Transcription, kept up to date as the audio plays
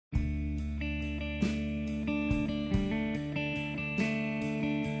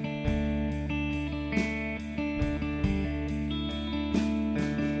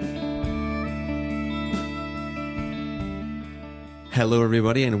Hello,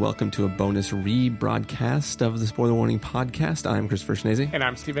 everybody, and welcome to a bonus rebroadcast of the Spoiler Warning Podcast. I'm Christopher Schnese. And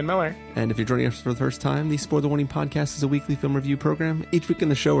I'm Stephen Miller. And if you're joining us for the first time, the Spoiler Warning Podcast is a weekly film review program. Each week in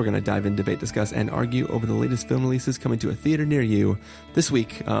the show, we're going to dive in, debate, discuss, and argue over the latest film releases coming to a theater near you. This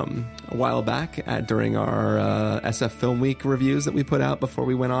week, a while back, during our SF Film Week reviews that we put out before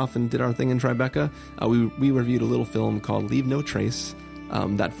we went off and did our thing in Tribeca, we reviewed a little film called Leave No Trace.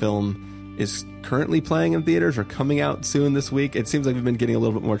 That film is currently playing in theaters or coming out soon this week. It seems like we've been getting a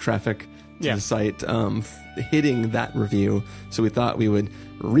little bit more traffic to the site hitting that review. So we thought we would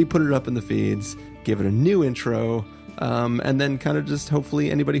re-put it up in the feeds, give it a new intro, and then kind of just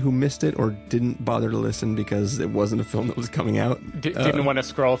hopefully anybody who missed it or didn't bother to listen because it wasn't a film that was coming out. Didn't want to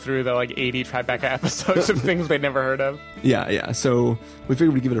scroll through the 80 Tribeca episodes of things they'd never heard of. Yeah. So we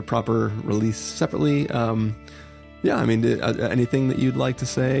figured we'd give it a proper release separately. Yeah, I mean, anything that you'd like to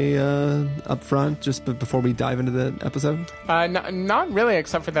say up front, just before we dive into the episode? Not really,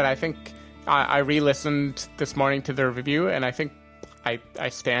 except for that I think I re-listened this morning to the review, and I think I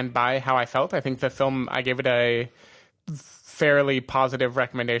stand by how I felt. I think the film, I gave it a fairly positive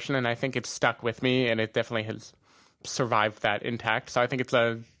recommendation, and I think it's stuck with me, and it definitely has survived that intact. So I think it's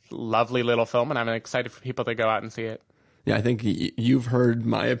a lovely little film, and I'm excited for people to go out and see it. Yeah, I think you've heard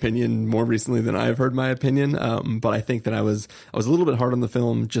my opinion more recently than I've heard my opinion. But I think that I was a little bit hard on the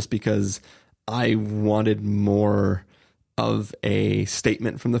film just because I wanted more of a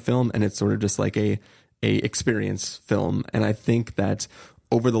statement from the film, and it's sort of just like a experience film. And I think that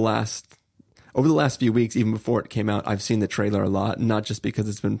over the last few weeks, even before it came out, I've seen the trailer a lot, not just because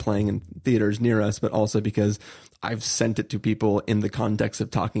it's been playing in theaters near us, but also because I've sent it to people in the context of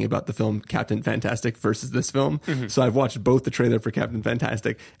talking about the film Captain Fantastic versus this film. Mm-hmm. So I've watched both the trailer for Captain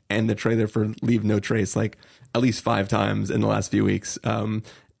Fantastic and the trailer for Leave No Trace at least 5 times in the last few weeks.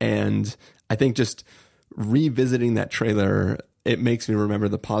 And I think just revisiting that trailer, it makes me remember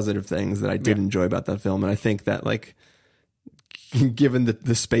the positive things that I did enjoy about that film. And I think that given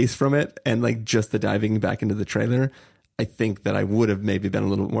the space from it and just the diving back into the trailer, I think that I would have maybe been a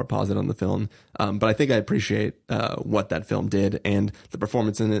little bit more positive on the film. But I think I appreciate what that film did, and the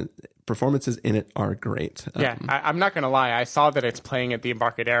performances in it are great. I'm not going to lie. I saw that it's playing at the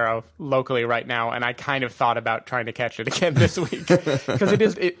Embarcadero locally right now, and I kind of thought about trying to catch it again this week because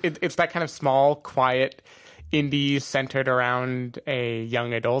it's that kind of small, quiet indie centered around a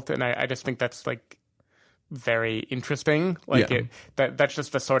young adult, and I just think that's very interesting. That's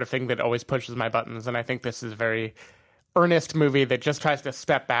just the sort of thing that always pushes my buttons, and I think this is a very earnest movie that just tries to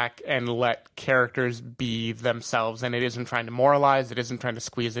step back and let characters be themselves, and it isn't trying to moralize, it isn't trying to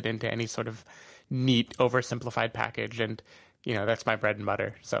squeeze it into any sort of neat, oversimplified package, and that's my bread and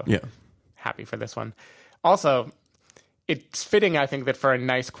butter, so happy for this one. Also, it's fitting, I think, that for a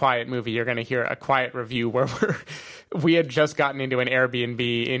nice, quiet movie, you're going to hear a quiet review where we had just gotten into an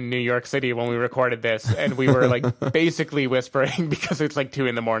Airbnb in New York City when we recorded this, and we were basically whispering because it's 2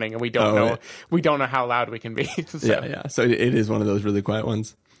 a.m. and we don't know how loud we can be. So. So it is one of those really quiet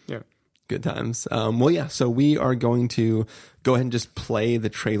ones. Yeah. Good times. So we are going to go ahead and just play the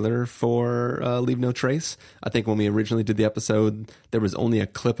trailer for Leave No Trace. I think when we originally did the episode, there was only a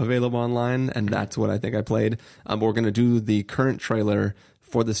clip available online, and that's what I think I played. But we're going to do the current trailer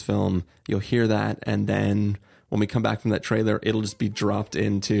for this film. You'll hear that, and then when we come back from that trailer, it'll just be dropped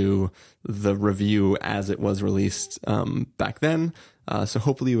into the review as it was released back then. So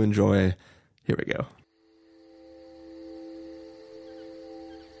hopefully you enjoy. Here we go.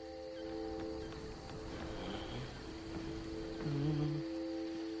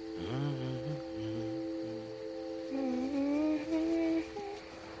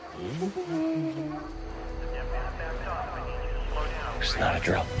 It's not a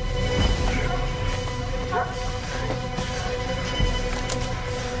drill.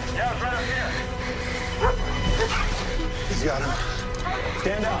 Yeah, it's right up here. He's got him.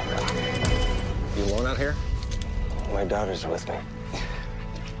 Stand up. You alone out here? My daughter's with me.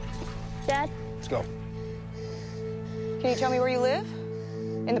 Dad? Let's go. Can you tell me where you live?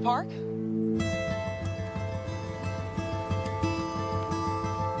 In the park?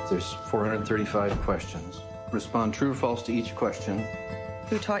 There's 435 questions. Respond true or false to each question.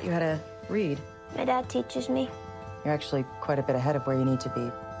 Who taught you how to read? My dad teaches me. You're actually quite a bit ahead of where you need to be.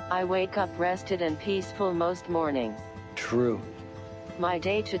 I wake up rested and peaceful most mornings. True. My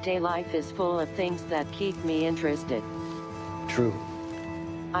day-to-day life is full of things that keep me interested. True.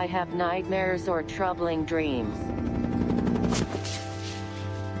 I have nightmares or troubling dreams.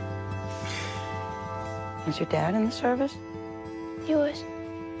 Is your dad in the service? He was.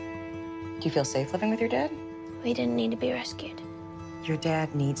 Do you feel safe living with your dad? We didn't need to be rescued. Your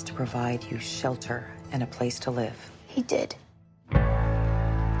dad needs to provide you shelter and a place to live. He did.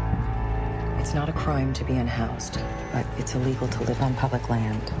 It's not a crime to be unhoused, but it's illegal to live on public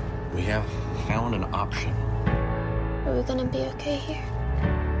land. We have found an option. Are we gonna be okay here?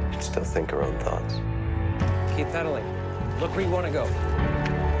 We can still think our own thoughts. Keep pedaling. Look where you want to go.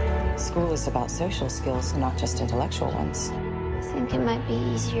 School is about social skills, not just intellectual ones. I think it might be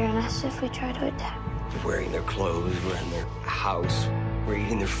easier on us if we try to adapt. We're wearing their clothes, we're in their house, we're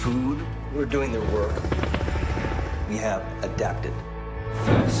eating their food, we're doing their work. We have adapted.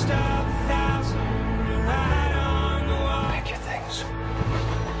 Pack your things.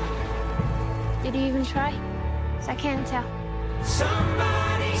 Did you even try? 'Cause I can't tell.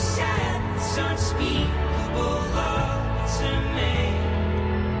 Somebody said it's unspeakable love to me.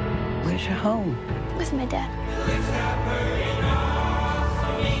 Where's your home? With my dad.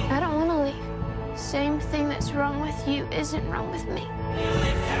 I don't want to leave. Same thing that's wrong with you isn't wrong with me.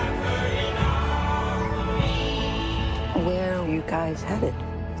 Where are you guys headed?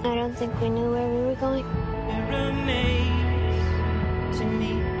 I don't think we knew where we were going. It remains to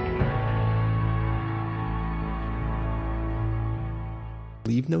me.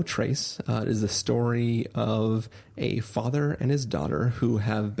 Leave No Trace is the story of a father and his daughter who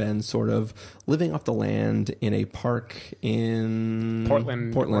have been sort of living off the land in a park in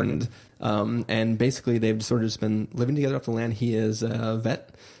Portland. And basically they've sort of just been living together off the land. He is a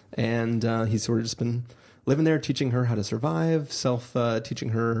vet, and he's sort of just been living there, teaching her how to survive, teaching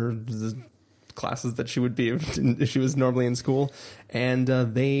her the classes that she would be if she was normally in school. And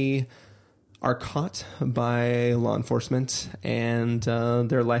they are caught by law enforcement, and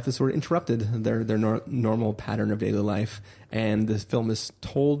their life is sort of interrupted, their normal pattern of daily life. And this film is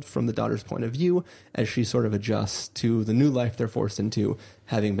told from the daughter's point of view as she sort of adjusts to the new life they're forced into,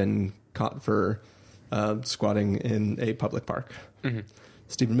 having been caught for squatting in a public park. Mm-hmm.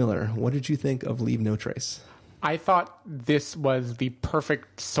 Stephen Miller, what did you think of Leave No Trace? I thought this was the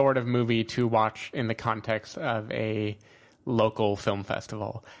perfect sort of movie to watch in the context of a local film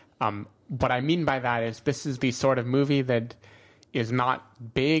festival. What I mean by that is this is the sort of movie that is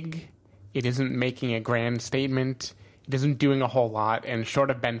not big. It isn't making a grand statement. It isn't doing a whole lot. And short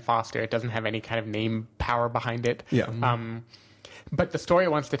of Ben Foster, it doesn't have any kind of name power behind it. Yeah. But the story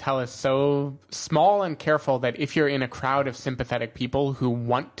it wants to tell is so small and careful that if you're in a crowd of sympathetic people who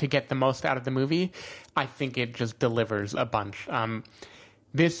want to get the most out of the movie, I think it just delivers a bunch.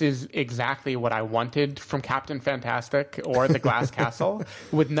 This is exactly what I wanted from Captain Fantastic or The Glass Castle,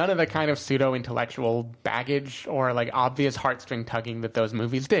 with none of the kind of pseudo-intellectual baggage or like obvious heartstring tugging that those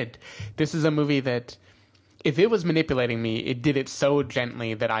movies did. This is a movie that, if it was manipulating me, it did it so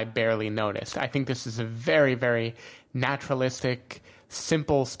gently that I barely noticed. I think this is a very, very naturalistic,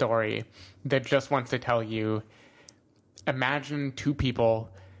 simple story that just wants to tell you, imagine two people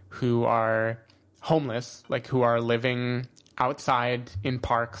who are homeless, like who are living outside in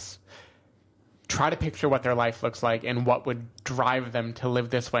parks. Try to picture what their life looks like and what would drive them to live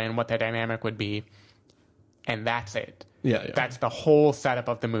this way and what their dynamic would be. And that's it. Yeah. That's the whole setup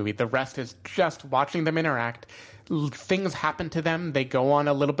of the movie. The rest is just watching them interact. Things happen to them. They go on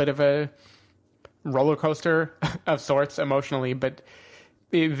a little bit of a roller coaster of sorts emotionally, but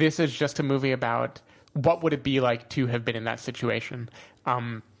this is just a movie about what would it be like to have been in that situation.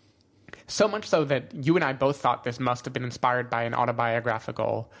 So much so that you and I both thought this must have been inspired by an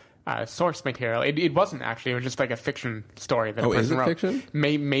autobiographical source material. It wasn't actually. It was just like a fiction story that a person wrote. Fiction?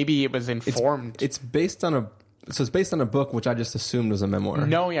 Maybe it was informed. It's based on a book, which I just assumed was a memoir.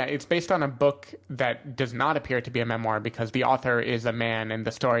 No, yeah, it's based on a book that does not appear to be a memoir because the author is a man and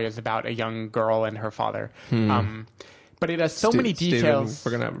the story is about a young girl and her father. But it has so many details.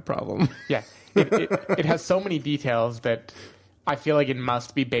 Steven, we're gonna have a problem. Yeah, it has so many details that I feel like it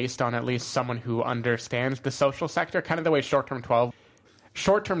must be based on at least someone who understands the social sector, kind of the way Short Term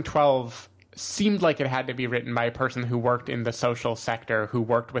 12 seemed like it had to be written by a person who worked in the social sector, who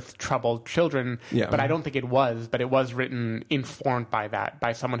worked with troubled children, but I don't think it was. But it was written informed by that,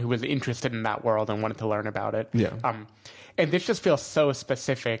 by someone who was interested in that world and wanted to learn about it. Yeah. And this just feels so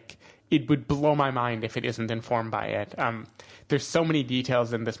specific. It would blow my mind if it isn't informed by it. There's so many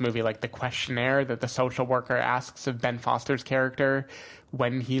details in this movie, like the questionnaire that the social worker asks of Ben Foster's character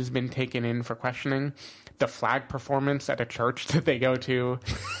when he's been taken in for questioning, the flag performance at a church that they go to,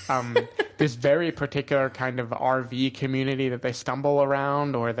 this very particular kind of RV community that they stumble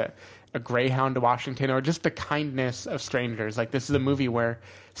around, or a Greyhound to Washington, or just the kindness of strangers. Like, this is a movie where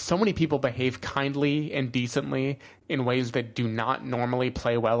so many people behave kindly and decently in ways that do not normally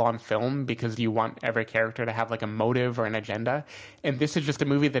play well on film, because you want every character to have like a motive or an agenda. And this is just a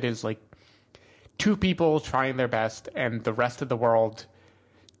movie that is like two people trying their best and the rest of the world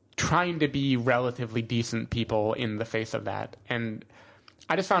trying to be relatively decent people in the face of that. And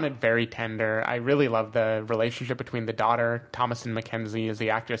I just found it very tender. I really love the relationship between the daughter, Thomasin McKenzie is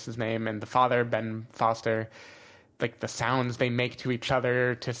the actress's name, and the father, Ben Foster. Like the sounds they make to each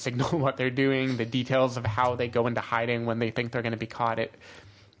other to signal what they're doing, the details of how they go into hiding when they think they're going to be caught.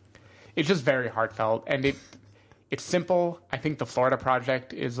 It's just very heartfelt, and it's simple. I think The Florida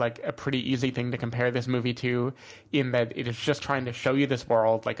Project is like a pretty easy thing to compare this movie to, in that it is just trying to show you this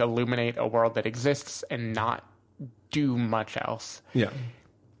world, like illuminate a world that exists and not do much else. Yeah.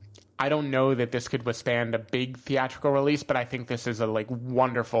 I don't know that this could withstand a big theatrical release, but I think this is a like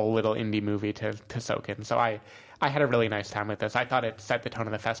wonderful little indie movie to soak in. So I had a really nice time with this. I thought it set the tone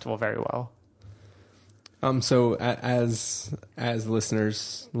of the festival very well. So as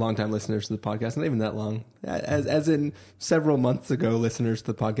listeners, longtime listeners to the podcast, not even that long, as in several months ago, listeners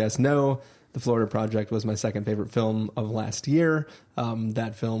to the podcast know, The Florida Project was my second favorite film of last year.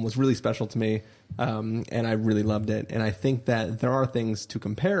 That film was really special to me, and I really loved it. And I think that there are things to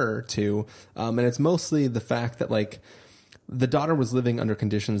compare to, and it's mostly the fact that like the daughter was living under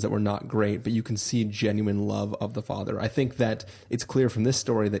conditions that were not great, but you can see genuine love of the father. I think that it's clear from this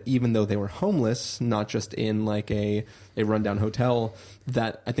story that even though they were homeless, not just in like a rundown hotel,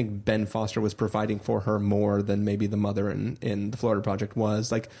 that I think Ben Foster was providing for her more than maybe the mother in The Florida Project was.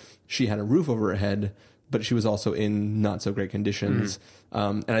 Like, she had a roof over her head, but she was also in not so great conditions.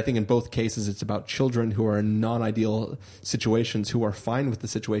 And I think in both cases, it's about children who are in non-ideal situations, who are fine with the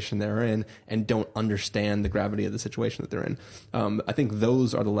situation they're in and don't understand the gravity of the situation that they're in. I think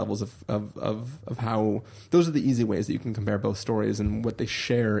those are the levels of how, those are the easy ways that you can compare both stories and what they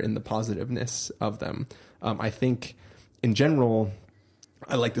share in the positiveness of them. I think in general,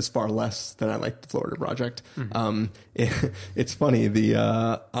 I like this far less than I like The Florida Project. It's funny.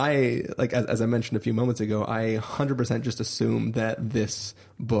 I like, as I mentioned a few moments ago, I 100% just assumed that this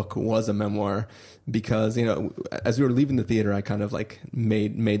book was a memoir because, you know, as we were leaving the theater, I kind of like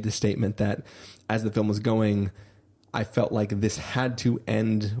made the statement that as the film was going, I felt like this had to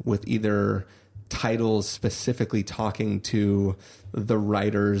end with either titles specifically talking to the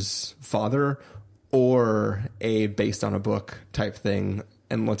writer's father or a based on a book type thing.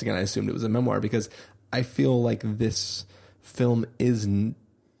 And once again, I assumed it was a memoir because I feel like this film is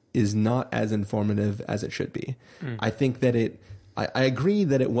not as informative as it should be. I think that I agree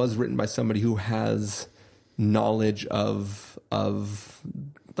that it was written by somebody who has knowledge of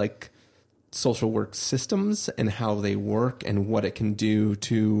like social work systems and how they work and what it can do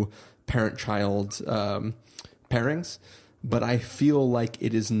to parent-child pairings. But I feel like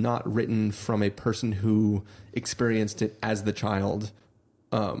it is not written from a person who experienced it as the child,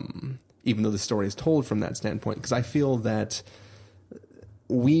 even though the story is told from that standpoint. Because I feel that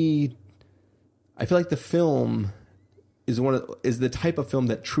I feel like the film is the type of film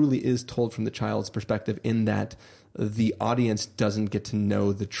that truly is told from the child's perspective, in that the audience doesn't get to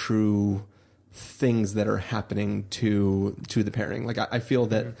know the true things that are happening to the pairing. Like I feel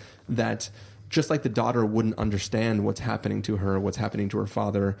that just like the daughter wouldn't understand what's happening to her, what's happening to her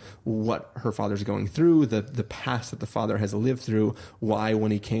father, what her father's going through, the past that the father has lived through, why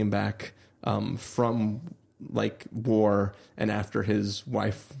when he came back from like war and after his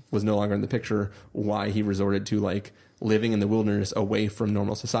wife was no longer in the picture, why he resorted to like living in the wilderness away from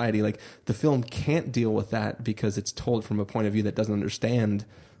normal society. Like the film can't deal with that because it's told from a point of view that doesn't understand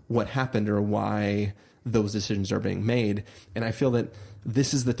what happened or why those decisions are being made. And I feel that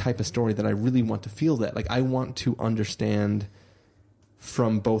this is the type of story that I really want to feel that. Like, I want to understand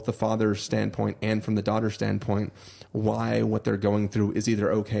from both the father's standpoint and from the daughter's standpoint why what they're going through is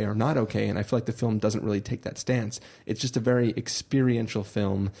either okay or not okay. And I feel like the film doesn't really take that stance. It's just a very experiential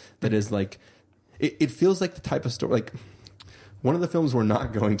film that is like, it feels like the type of story, like one of the films we're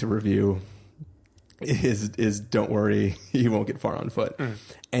not going to review is Don't Worry, You Won't Get Far on Foot.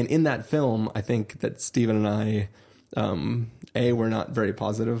 And in that film, I think that Stephen and I, A, we're not very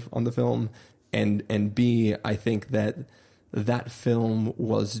positive on the film, and B, I think that film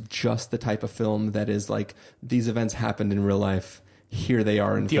was just the type of film that is like, these events happened in real life, here they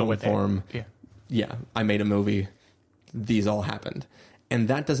are in film form. Yeah, I made a movie, these all happened. And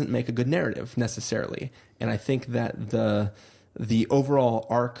that doesn't make a good narrative necessarily. And I think that the overall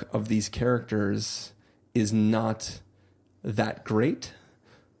arc of these characters is not that great.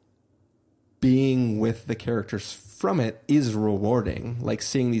 Being with the characters from it is rewarding. Like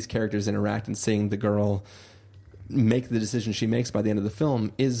seeing these characters interact and seeing the girl make the decision she makes by the end of the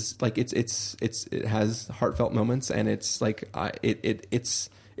film is like, it has heartfelt moments, and it's like it's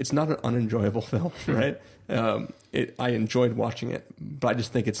not an unenjoyable film, right? I enjoyed watching it, but I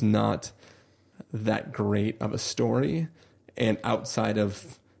just think it's not that great of a story. And outside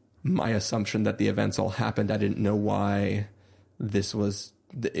of my assumption that the events all happened, I didn't know why this was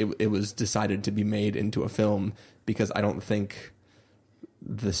it was decided to be made into a film, because I don't think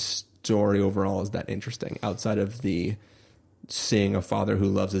the story overall is that interesting outside of the seeing a father who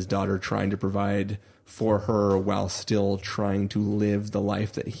loves his daughter trying to provide for her while still trying to live the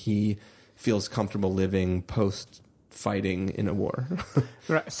life that he feels comfortable living post fighting in a war.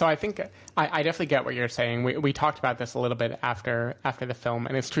 Right. So I think I definitely get what you're saying. We talked about this a little bit after the film,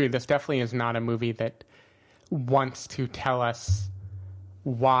 and it's true. This definitely is not a movie that wants to tell us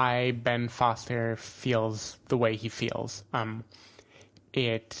why Ben Foster feels the way he feels.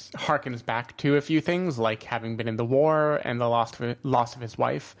 It harkens back to a few things, like having been in the war and the loss of his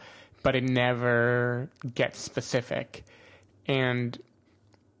wife, but it never gets specific. And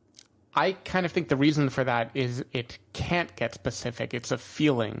I kind of think the reason for that is it can't get specific. It's a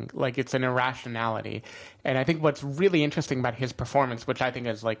feeling, like it's an irrationality. And I think what's really interesting about his performance, which I think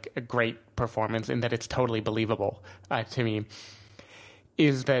is like a great performance in that it's totally believable to me,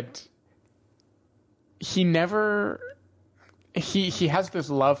 is that he has this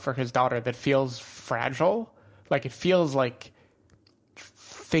love for his daughter that feels fragile. Like it feels like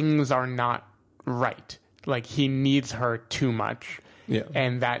things are not right. Like he needs her too much. Yeah.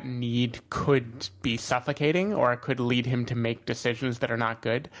 And that need could be suffocating, or it could lead him to make decisions that are not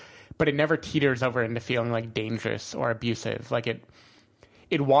good. But it never teeters over into feeling like dangerous or abusive. Like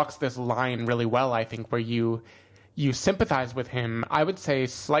it walks this line really well, I think, where you sympathize with him. I would say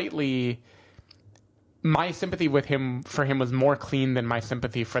slightly. My sympathy for him was more clean than my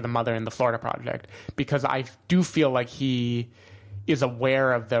sympathy for the mother in the Florida Project, because I do feel like he is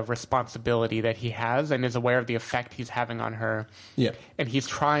aware of the responsibility that he has and is aware of the effect he's having on her. Yeah. And he's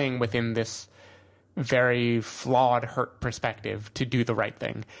trying within this very flawed, hurt perspective to do the right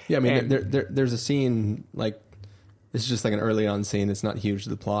thing. Yeah, I mean, there's a scene, like, this is just like an early on scene. It's not huge to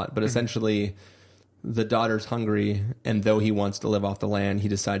the plot, but essentially the daughter's hungry, and though he wants to live off the land, he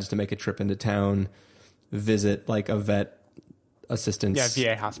decides to make a trip into town, visit like a vet assistance.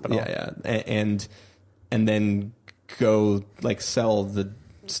 Yeah, VA hospital. Yeah. And then go like sell the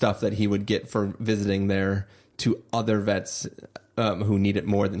stuff that he would get for visiting there to other vets who need it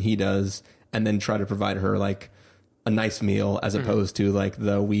more than he does, and then try to provide her like a nice meal as opposed to like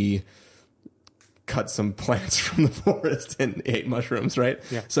we cut some plants from the forest and ate mushrooms, right?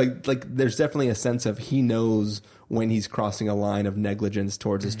 Yeah. So like there's definitely a sense of he knows when he's crossing a line of negligence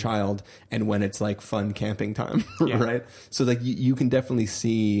towards his child and when it's like fun camping time, right? So like you can definitely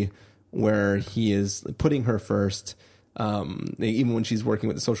see where he is putting her first. Even when she's working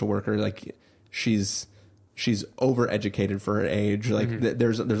with the social worker, like she's overeducated for her age. Like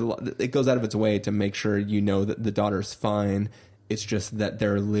there's a lot. It goes out of its way to make sure you know that the daughter's fine. It's just that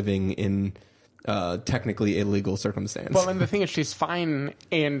they're living in technically illegal circumstance. Well, and the thing is, she's fine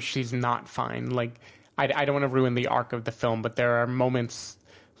and she's not fine. Like I don't want to ruin the arc of the film, but there are moments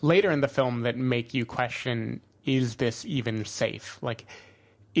later in the film that make you question: is this even safe? Like,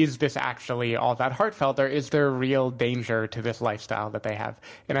 is this actually all that heartfelt, or is there real danger to this lifestyle that they have?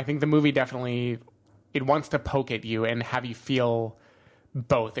 And I think the movie definitely, it wants to poke at you and have you feel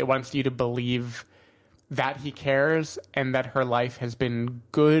both. It wants you to believe that he cares and that her life has been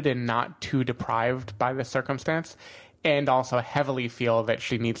good and not too deprived by the circumstance, and also heavily feel that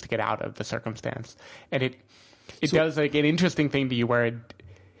she needs to get out of the circumstance. And it does like an interesting thing to you where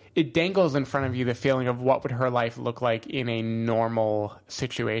it dangles in front of you the feeling of what would her life look like in a normal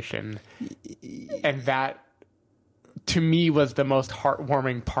situation. And that, to me, was the most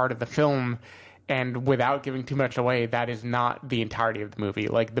heartwarming part of the film. And without giving too much away, that is not the entirety of the movie.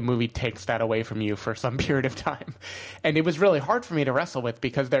 Like, the movie takes that away from you for some period of time. And it was really hard for me to wrestle with,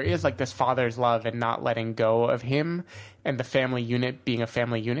 because there is like this father's love and not letting go of him, and the family unit being a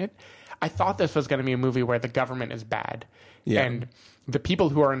family unit. I thought this was going to be a movie where the government is bad. Yeah. And the people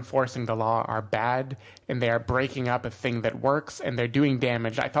who are enforcing the law are bad, and they are breaking up a thing that works, and they're doing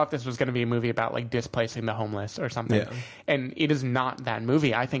damage. I thought this was going to be a movie about like displacing the homeless or something. Yeah. And it is not that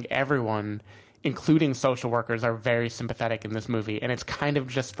movie. I think everyone, including social workers, are very sympathetic in this movie. And it's kind of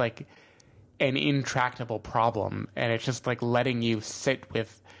just like an intractable problem. And it's just like letting you sit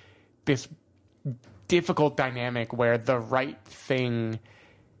with this difficult dynamic where the right thing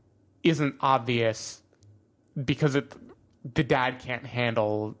isn't obvious because the dad can't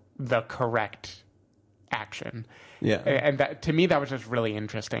handle the correct action. Yeah. And that, to me, that was just really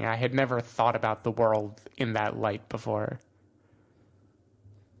interesting. I had never thought about the world in that light before.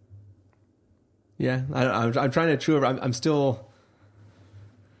 Yeah, I'm trying to chew over. I'm still.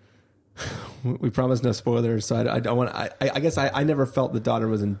 We promised no spoilers, so I don't want. I guess I never felt the daughter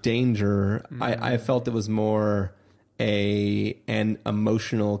was in danger. I felt it was more an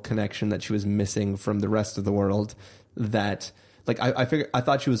emotional connection that she was missing from the rest of the world that like I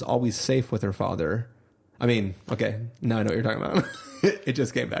thought she was always safe with her father. I mean, okay, now I know what you're talking about. It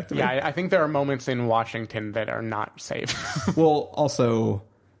just came back to me. Yeah, I think there are moments in Washington that are not safe. Well, also,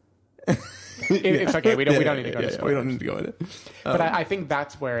 it's okay. We don't need to go into spoilers. We don't need to go with it. But I think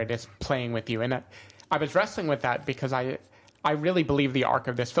that's where it is playing with you. And I was wrestling with that because I really believe the arc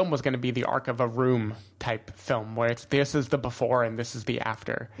of this film was going to be the arc of a Room type film, where this is the before and this is the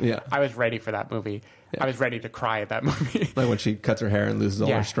after. Yeah. I was ready for that movie. Yeah. I was ready to cry at that movie. Like when she cuts her hair and loses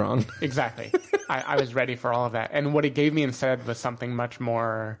all her strong. Exactly. I was ready for all of that. And what it gave me instead was something much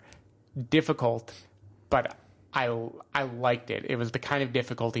more difficult, but I liked it. It was the kind of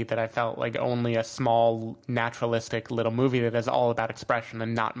difficulty that I felt like only a small, naturalistic little movie that is all about expression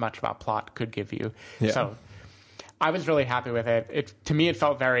and not much about plot could give you. Yeah. So I was really happy with it. To me, it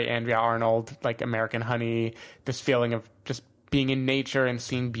felt very Andrea Arnold, like American Honey, this feeling of just being in nature and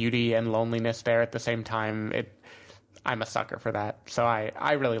seeing beauty and loneliness there at the same time. I'm a sucker for that. So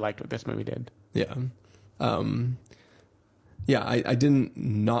I really liked what this movie did. Yeah. I didn't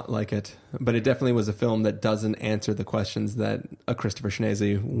not like it, but it definitely was a film that doesn't answer the questions that a Christopher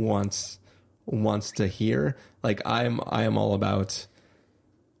Schnese wants to hear. Like I am all about,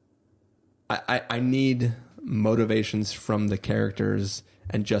 I need motivations from the characters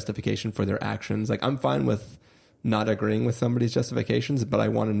and justification for their actions. Like I'm fine with not agreeing with somebody's justifications, but I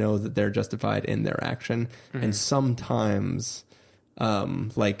want to know that they're justified in their action. Mm-hmm. And sometimes,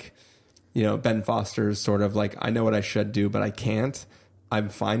 like, you know, Ben Foster's sort of like, I know what I should do, but I can't. I'm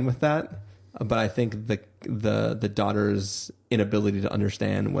fine with that. But I think the daughter's inability to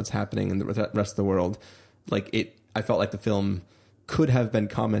understand what's happening in the rest of the world, like I felt like the film could have been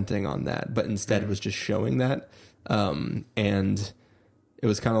commenting on that, but instead was just showing that. And it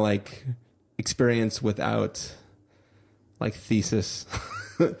was kind of like experience without like thesis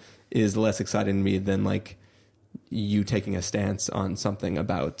is less exciting to me than like you taking a stance on something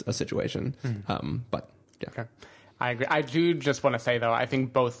about a situation. But yeah. Okay. I agree. I do just want to say though, I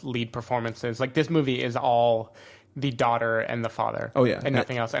think both lead performances, like this movie is all the daughter and the father. Oh yeah. And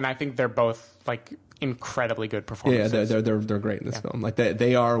nothing else. And I think they're both like incredibly good performances. Yeah, they're great in this film. Like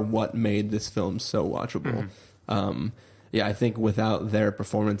they are what made this film so watchable. I think without their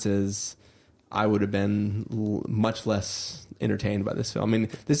performances, I would have been much less entertained by this film. I mean,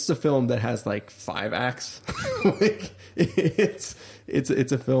 this is a film that has like 5 acts. Like it's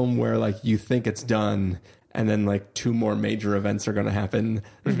a film where like you think it's done, and then like 2 more major events are going to happen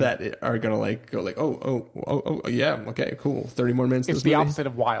that are going to like go like, oh, yeah, okay, cool. 30 more minutes. It's the opposite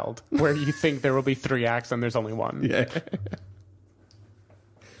of Wild, where you think there will be 3 acts and there's only 1. Yeah.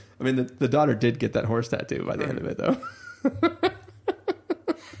 I mean, the daughter did get that horse tattoo by the end of it, though.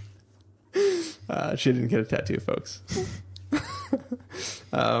 She didn't get a tattoo, folks.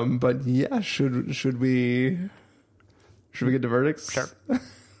 But yeah, should we get to verdicts? Sure.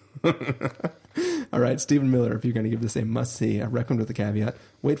 All right, Stephen Miller, if you're going to give this a must-see, a recommend with a caveat,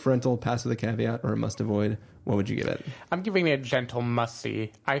 wait for rental, pass with a caveat, or a must-avoid, what would you give it? I'm giving it a gentle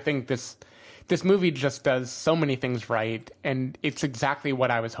must-see. I think this movie just does so many things right, and it's exactly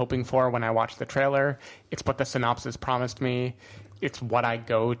what I was hoping for when I watched the trailer. It's what the synopsis promised me. It's what I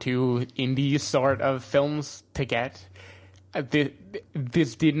go to indie sort of films to get.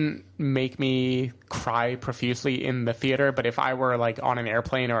 This didn't make me cry profusely in the theater, but if I were like on an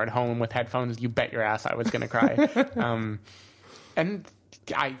airplane or at home with headphones, you bet your ass I was going to cry. And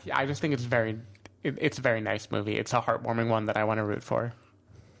I just think it's a very nice movie. It's a heartwarming one that I want to root for.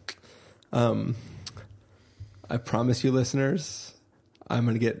 I promise you, listeners, I'm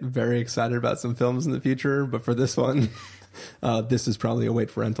going to get very excited about some films in the future, but for this one, this is probably a wait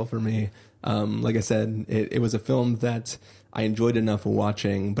for rental for me. Like I said, it was a film that I enjoyed enough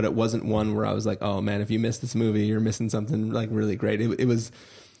watching, but it wasn't one where I was like, oh man, if you missed this movie, you're missing something like really great. It was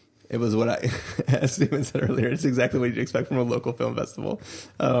what as Stephen said earlier, it's exactly what you'd expect from a local film festival.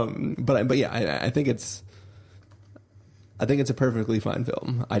 But yeah, I think it's a perfectly fine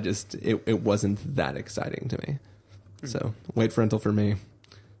film. It wasn't that exciting to me. So wait for rental for me.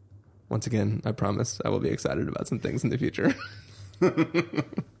 Once again, I promise I will be excited about some things in the future.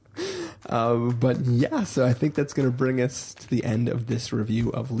 But yeah, so I think that's going to bring us to the end of this review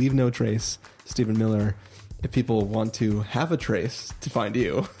of Leave No Trace, Stephen Miller. If people want to have a trace to find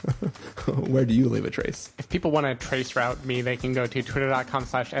you, where do you leave a trace? If people want to trace route me, they can go to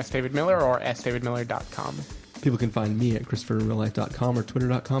twitter.com/sdavidmiller or sdavidmiller.com. People can find me at ChristopherRealLife.com or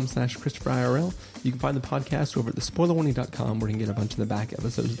Twitter.com/ChristopherIRL. You can find the podcast over at thespoilerwarning.com, where you can get a bunch of the back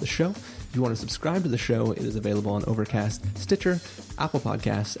episodes of the show. If you want to subscribe to the show, it is available on Overcast, Stitcher, Apple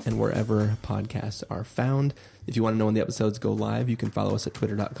Podcasts, and wherever podcasts are found. If you want to know when the episodes go live, you can follow us at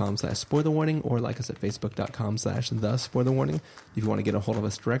Twitter.com/SpoilerWarning or like us at Facebook.com/TheSpoilerWarning. If you want to get a hold of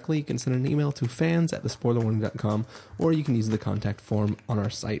us directly, you can send an email to fans@TheSpoilerWarning.com, or you can use the contact form on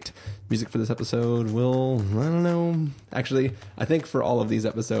our site. Music for this episode will, I don't know. Actually, I think for all of these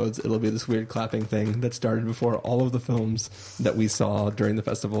episodes, it'll be this weird clapping thing that started before all of the films that we saw during the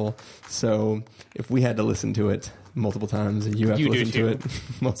festival. So if we had to listen to it multiple times, and you have to listen to it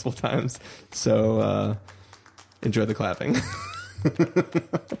multiple times, so enjoy the clapping.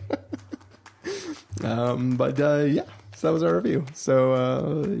 Yeah, so that was our review.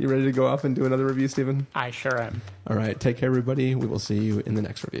 So you ready to go off and do another review, Stephen? I sure am. All right, take care, everybody. We will see you in the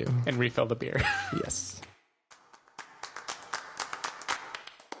next review. And refill the beer. Yes.